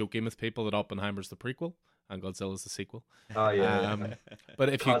I like joking with people that Oppenheimer's the prequel and Godzilla's the sequel. Oh yeah. But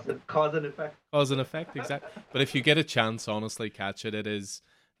if you cause and effect, exactly. But if you get a chance, honestly, catch it. It is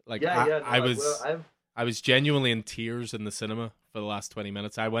like I was genuinely in tears in the cinema for the last 20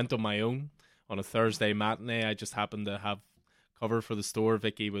 minutes. I went on my own on a Thursday matinee. I just happened to have cover for the store.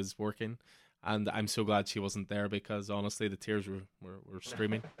 Vicky was working. And I'm so glad she wasn't there because honestly, the tears were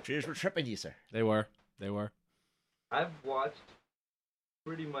streaming. Tears were tripping you, sir. They were. I've watched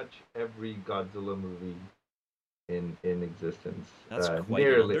pretty much every Godzilla movie in existence. That's quite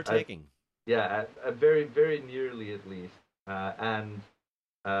an undertaking. Very very nearly at least.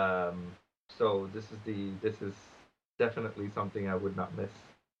 So this is definitely something I would not miss.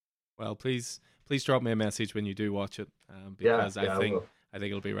 Well, please drop me a message when you do watch it, because I think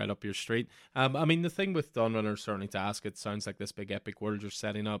it'll be right up your street. I mean, the thing with Dawn Runner, certainly to ask, it sounds like this big epic world you're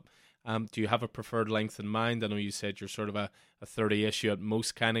setting up. Do you have a preferred length in mind? I know you said you're sort of a 30 issue at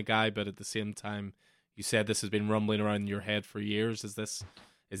most kind of guy, but at the same time, you said this has been rumbling around in your head for years. Is this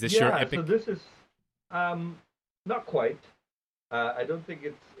your epic? So this is not quite. I don't think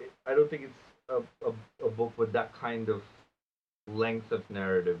it's a book with that kind of length of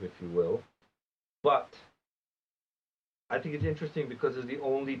narrative, if you will. But I think it's interesting because it's the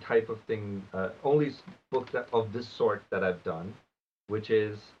only type of thing, only book of this sort that I've done, which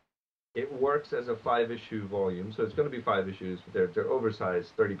is it works as a 5-issue volume. So it's going to be 5 issues. They're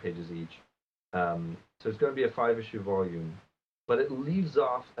oversized, 30 pages each. So it's going to be a 5-issue volume, but it leaves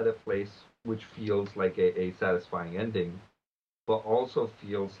off at a place which feels like a satisfying ending, but also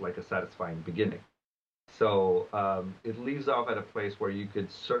feels like a satisfying beginning. So it leaves off at a place where you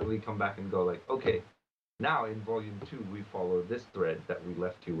could certainly come back and go like, okay, now in volume 2 we follow this thread that we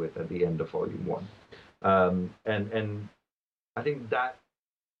left you with at the end of volume 1, and I think that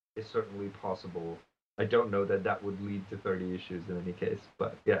is certainly possible. I don't know that would lead to 30 issues in any case,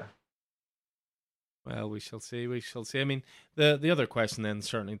 but yeah. Well, we shall see. I mean, the other question then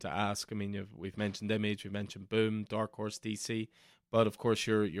certainly to ask. I mean, we've mentioned Image, we've mentioned Boom, Dark Horse, DC, but of course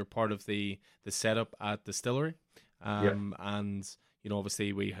you're part of the setup at Distillery, and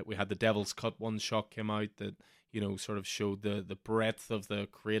obviously we had the Devil's Cut one shot came out that sort of showed the breadth of the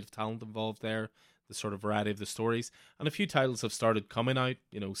creative talent involved there, the sort of variety of the stories, and a few titles have started coming out.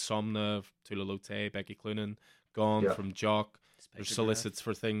 Somna, Tula Lotay, Becky Cloonan, Gone from Jock. There's solicits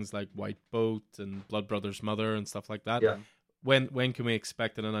for things like White Boat and Blood Brothers Mother and stuff like that. Yeah. When can we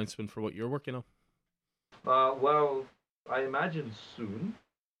expect an announcement for what you're working on? Well, I imagine soon.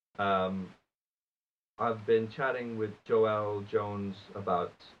 I've been chatting with Joelle Jones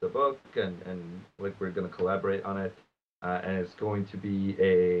about the book, and like we're going to collaborate on it, and it's going to be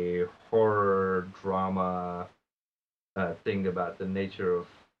a horror drama thing about the nature of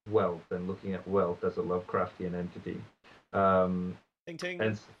wealth and looking at wealth as a Lovecraftian entity. Ting ting.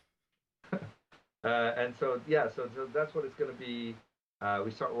 And so that's what it's going to be.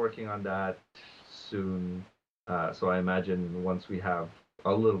 We start working on that soon. So I imagine once we have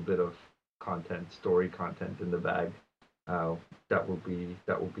a little bit of story content in the bag, that will be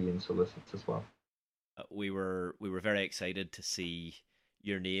in solicits as well. We were very excited to see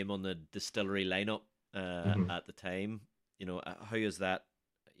your name on the Distillery lineup at the time. How is that?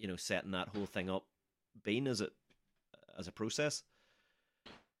 Setting that whole thing up been as a process?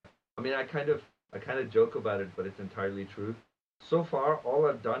 I mean, I kind of joke about it, but it's entirely true. So far, all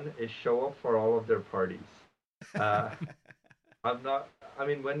I've done is show up for all of their parties. I'm I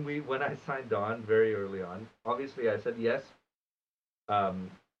mean, when I signed on very early on, obviously I said yes.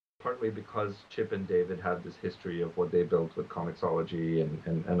 Partly because Chip and David have this history of what they built with Comixology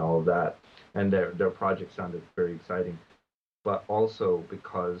and all of that, and their project sounded very exciting. But also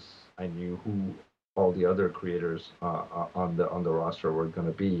because I knew who all the other creators on the roster were going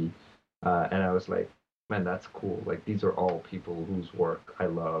to be, and I was like, man, that's cool. Like these are all people whose work I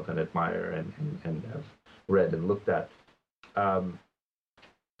love and admire and have read and looked at. Um,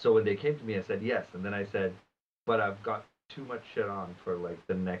 so when they came to me, I said yes, and then I said, but I've got too much shit on for like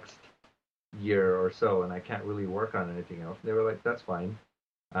the next year or so, and I can't really work on anything else. And they were like, that's fine.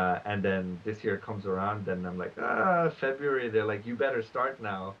 And then this year comes around, and I'm like, February. They're like, you better start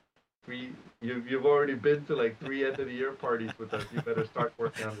now. You've already been to like 3 end of the year parties with us. You better start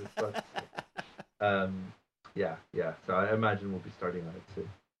working on this stuff. Yeah. So I imagine we'll be starting on it soon.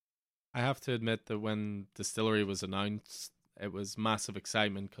 I have to admit that when Distillery was announced, it was massive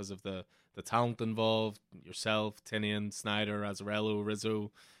excitement because of the talent involved. Yourself, Tinian, Snyder, Azzarello,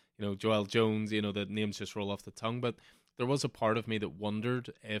 Rizzo, Joel Jones. The names just roll off the tongue. But there was a part of me that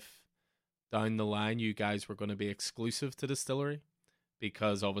wondered if down the line you guys were going to be exclusive to Distillery,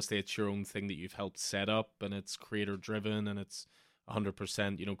 because obviously it's your own thing that you've helped set up, and it's creator driven, and it's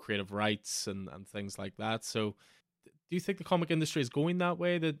 100% creative rights and things like that. So do you think the comic industry is going that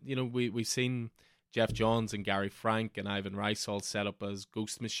way? That we've seen Jeff Johns and Gary Frank and Ivan Rice all set up as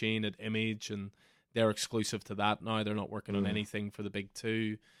Ghost Machine at Image, and they're exclusive to that now. They're not working on anything for the big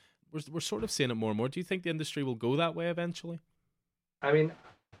two. We're sort of seeing it more and more. Do you think the industry will go that way eventually? I mean,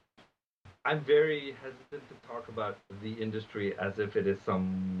 I'm very hesitant to talk about the industry as if it is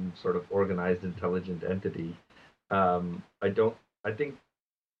some sort of organized, intelligent entity. I think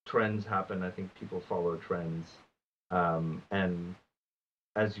trends happen. I think people follow trends. And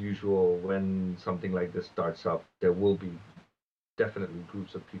as usual, when something like this starts up, there will be definitely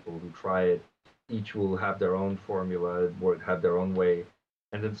groups of people who try it. Each will have their own formula, have their own way,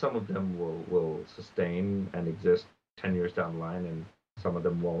 and then some of them will sustain and exist 10 years down the line, and some of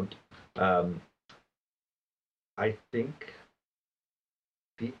them won't. I think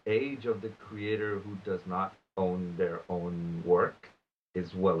the age of the creator who does not own their own work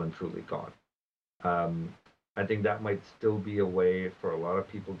is well and truly gone. I think that might still be a way for a lot of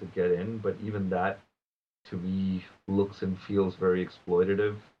people to get in, but even that, to me, looks and feels very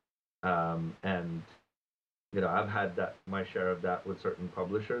exploitative. And I've had my share of that with certain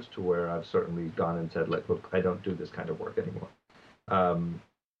publishers, to where I've certainly gone and said, like, look, I don't do this kind of work anymore.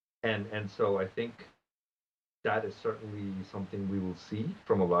 And so I think that is certainly something we will see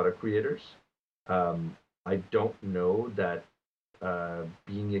from a lot of creators. I don't know that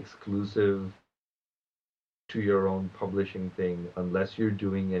being exclusive to your own publishing thing, unless you're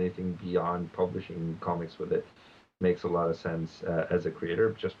doing anything beyond publishing comics with it, makes a lot of sense as a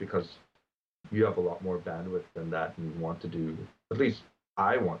creator, just because you have a lot more bandwidth than that, and you want to do, at least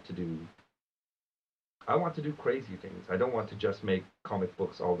I want to do crazy things. I don't want to just make comic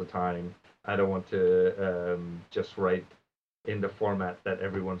books all the time. I don't want to just write in the format that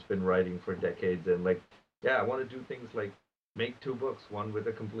everyone's been writing for decades. And I want to do things like make 2 books, one with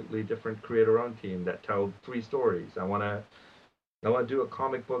a completely different creator-owned team that tell 3 stories. I want to do a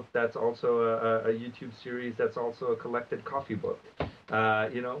comic book that's also a YouTube series that's also a collected coffee book.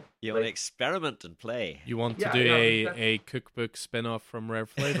 You want to experiment and play. You want to do a cookbook spin-off from Rare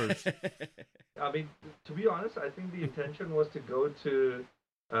Flavors. I mean, to be honest, I think the intention was to go to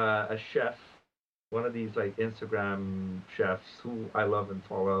a chef, one of these like Instagram chefs who I love and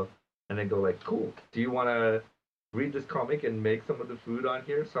follow, and then go like, cool, do you want to read this comic and make some of the food on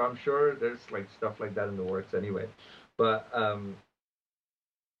here? So I'm sure there's like stuff like that in the works anyway. But I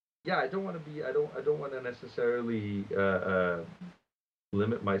don't want to necessarily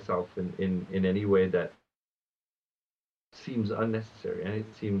limit myself in any way that seems unnecessary. And it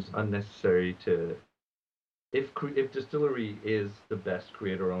seems unnecessary to, if Distillery is the best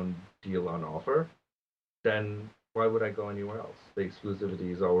creator-owned deal on offer, then why would I go anywhere else? The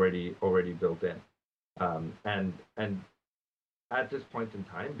exclusivity is already built in. And at this point in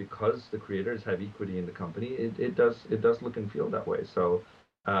time, because the creators have equity in the company, it does look and feel that way. So,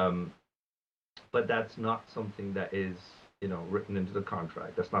 but that's not something that is written into the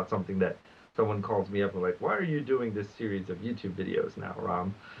contract. That's not something that someone calls me up and like, why are you doing this series of YouTube videos now,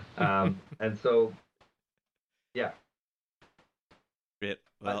 Ram? And so, yeah. Great.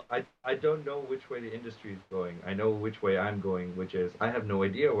 Well, I don't know which way the industry is going. I know which way I'm going, which is I have no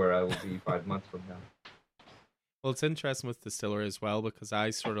idea where I will be 5 months from now. Well, it's interesting with Distillery as well, because I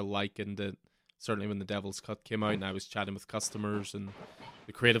sort of likened it, certainly when The Devil's Cut came out and I was chatting with customers and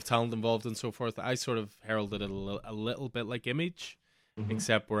the creative talent involved and so forth, I sort of heralded it a little bit like Image, Mm-hmm.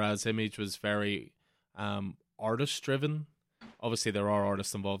 except whereas Image was very artist driven. Obviously, there are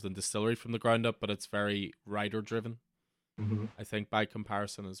artists involved in Distillery from the ground up, but it's very writer driven. Mm-hmm. I think by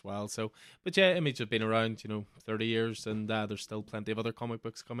comparison as well. So, but yeah, Image have been around, 30 years, and there's still plenty of other comic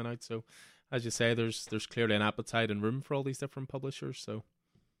books coming out. So, as you say, there's clearly an appetite and room for all these different publishers. So,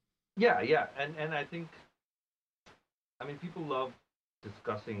 yeah, and I think, I mean, people love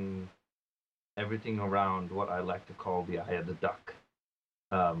discussing everything around what I like to call the eye of the duck,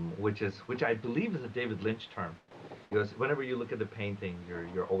 which I believe is a David Lynch term. Because whenever you look at the painting,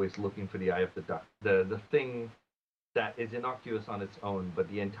 you're always looking for the eye of the duck, the thing that is innocuous on its own, but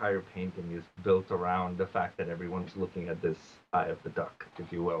the entire painting is built around the fact that everyone's looking at this eye of the duck,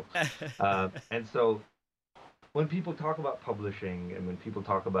 if you will. And so when people talk about publishing and when people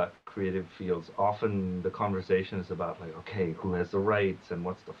talk about creative fields, often the conversation is about like, okay, who has the rights and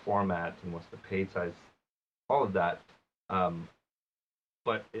what's the format and what's the page size, all of that.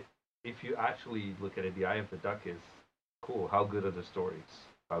 But if you actually look at it, the eye of the duck is cool. How good are the stories?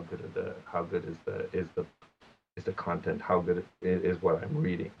 How good is the content? How good is what I'm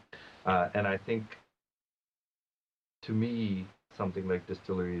reading? And I think, to me, something like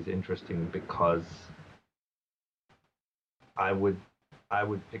Distillery is interesting because I would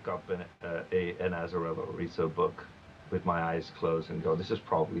pick up an Azzarello Riso book with my eyes closed and go, this is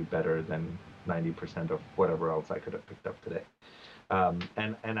probably better than 90% of whatever else I could have picked up today.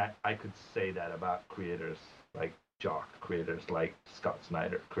 And I could say that about creators like Jock, creators like Scott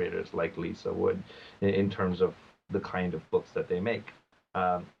Snyder, creators like Lisa Wood, in terms of the kind of books that they make.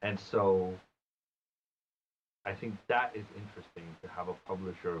 And so I think that is interesting, to have a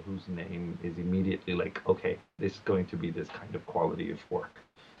publisher whose name is immediately like, okay, this is going to be this kind of quality of work.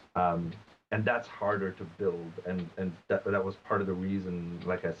 And that's harder to build. And that was part of the reason,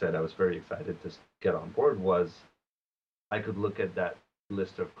 like I said, I was very excited to get on board, was I could look at that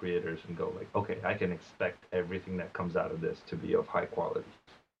list of creators and go like, okay, I can expect everything that comes out of this to be of high quality.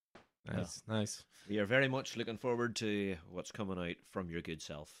 Nice. We are very much looking forward to what's coming out from your good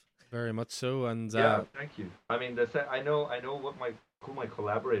self. Very much so, and yeah, thank you. I mean, I know what who my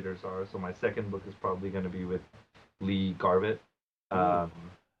collaborators are. So my second book is probably going to be with Lee Garbutt.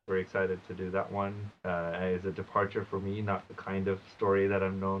 Very excited to do that one. It's a departure for me, not the kind of story that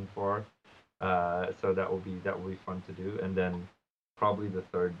I'm known for. So that will be fun to do. And then probably the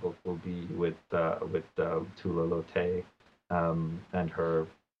third book will be with Tula Lotay, and her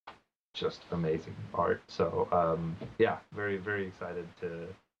just amazing art. So yeah, very, very excited to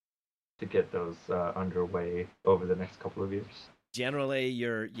get those underway over the next couple of years. Generally,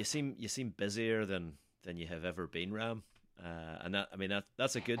 you seem busier than you have ever been, Ram, and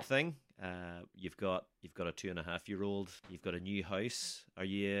that's a good thing. You've got a 2.5-year-old. You've got a new house. Are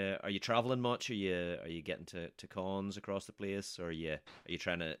you traveling much? Are you getting to cons across the place, or are you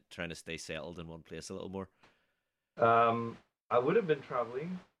trying to stay settled in one place a little more? I would have been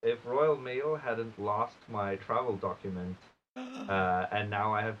traveling if Royal Mail hadn't lost my travel document. And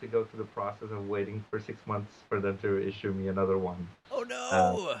now I have to go through the process of waiting for 6 months for them to issue me another one. Oh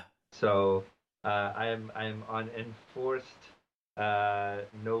no! So I am on enforced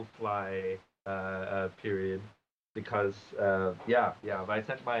no-fly period because I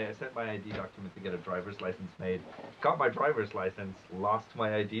sent my ID document to get a driver's license made. Got my driver's license, lost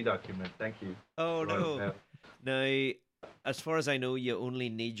my ID document. Thank you. Oh no! Now, as far as I know, you only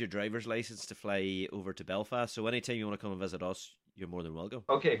need your driver's license to fly over to Belfast. So anytime you want to come and visit us, you're more than welcome.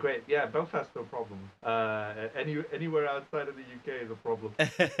 Okay, great. Yeah, Belfast, no problem. Anywhere outside of the UK is a problem.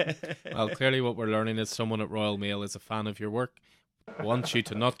 Well, clearly what we're learning is someone at Royal Mail is a fan of your work, wants you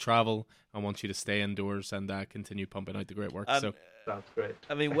to not travel, and wants you to stay indoors and continue pumping out the great work. So sounds great.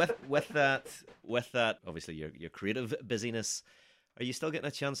 I mean, with that, obviously your creative busyness, are you still getting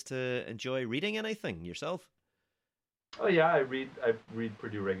a chance to enjoy reading anything yourself? Oh yeah, I read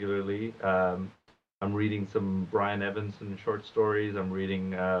pretty regularly. I'm reading some Brian Evanson short stories. I'm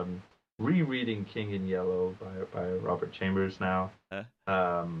reading rereading King in Yellow by Robert Chambers now.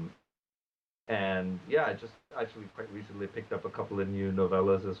 And yeah, I just actually quite recently picked up a couple of new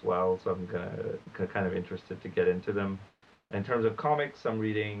novellas as well, so I'm kind of interested to get into them. In terms of comics, I'm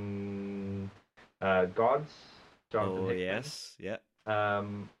reading Gods. Jonathan Hickman. Yes, yeah. Are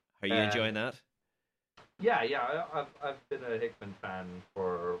you enjoying that? Yeah. I've been a Hickman fan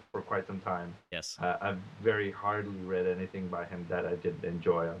for quite some time. Yes. I've very hardly read anything by him that I didn't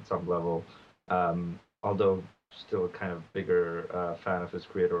enjoy on some level. Although still a kind of bigger fan of his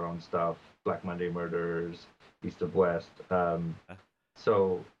creator-owned stuff, Black Monday Murders, East of West.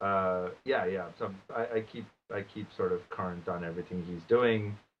 So I keep sort of current on everything he's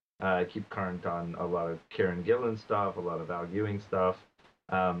doing. keep current on a lot of Kieran Gillen stuff, a lot of Al Ewing stuff,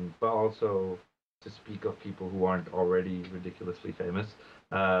 but also to speak of people who aren't already ridiculously famous.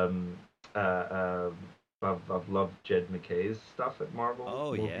 I've loved Jed MacKay's stuff at Marvel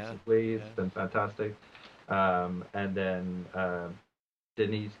more recently. It's been fantastic. And then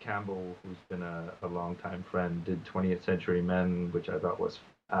Denise Campbell, who's been a longtime friend, did 20th Century Men, which I thought was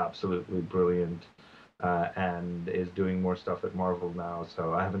absolutely brilliant, and is doing more stuff at Marvel now.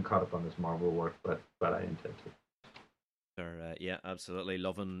 So I haven't caught up on this Marvel work, but I intend to. Yeah, absolutely.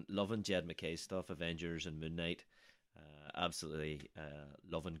 Loving Jed MacKay's stuff, Avengers and Moon Knight. Absolutely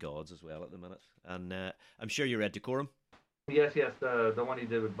loving Gods as well at the minute. And I'm sure you read Decorum. Yes, the one he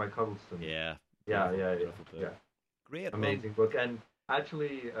did with Mike Huddleston. Yeah. Yeah. Great. Amazing book. And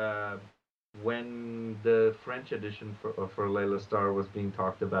actually, when the French edition for Layla Starr was being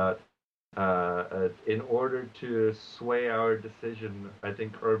talked about, in order to sway our decision, I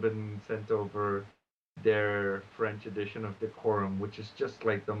think Urban sent over their French edition of Decorum, which is just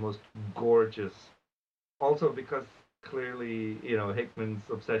like the most gorgeous. Also because clearly, Hickman's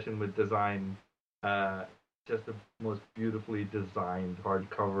obsession with design, just the most beautifully designed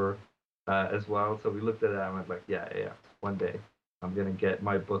hardcover as well. So we looked at it and went like, yeah, one day I'm going to get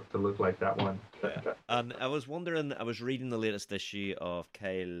my book to look like that one. Yeah. And I was wondering, I was reading the latest issue of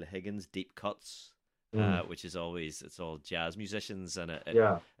Kyle Higgins' Deep Cuts, which is it's all jazz musicians, and it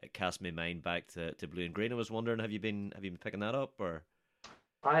cast my mind back to Blue and Green. I was wondering, have you been picking that up, or?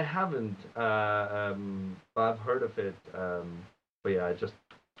 I haven't. I've heard of it, but yeah, just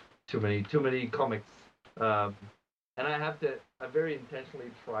too many comics. And I very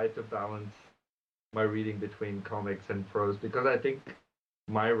intentionally try to balance my reading between comics and prose, because I think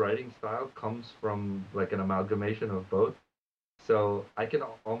my writing style comes from like an amalgamation of both. So I can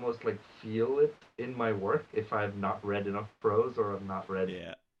almost like feel it in my work if I've not read enough prose or I've not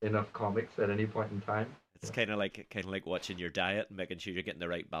read enough comics at any point in time. It's kind of like watching your diet and making sure you're getting the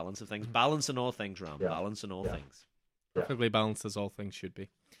right balance of things. Balance in all things, Ram. Balance in all things. Perfectly balanced as all things should be.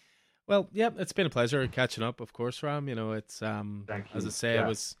 Well, yeah, it's been a pleasure catching up, of course, Ram. It's as I say, it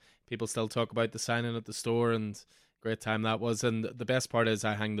was people still talk about the signing at the store and great time that was. And the best part is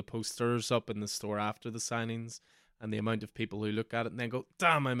I hang the posters up in the store after the signings, and the amount of people who look at it and then go,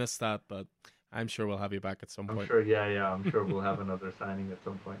 "Damn, I missed that." But I'm sure we'll have you back at some point. I'm sure, I'm sure we'll have another signing at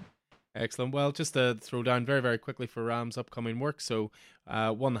some point. Excellent. Well, just to throw down very, very quickly for Ram's upcoming work. So,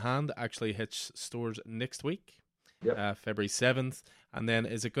 One Hand actually hits stores next week, February 7th. And then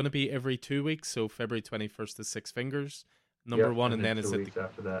is it going to be every 2 weeks? So February 21st is Six Fingers, number one. And then is it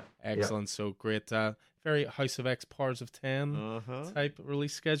after that? Excellent. So great. Very House of X Powers of 10 type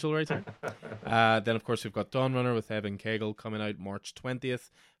release schedule right here. Then, of course, we've got Dawn Runner with Evan Cagle coming out March 20th.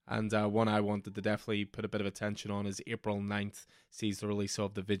 And one I wanted to definitely put a bit of attention on is April 9th sees the release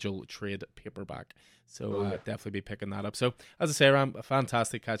of the Vigil trade paperback. So definitely be picking that up. So as I say, Ram,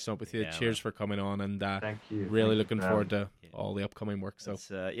 fantastic catching up with you. Cheers for coming on, and thank you. Really looking forward to all the upcoming work. So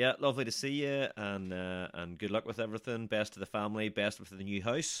lovely to see you, and good luck with everything. Best to the family, best with the new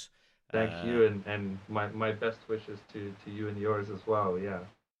house. Thank you, and my best wishes to you and yours as well. Yeah,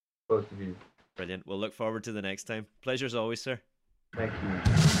 both of you. Brilliant. We'll look forward to the next time. Pleasure as always, sir. Thank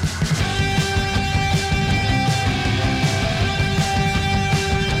you.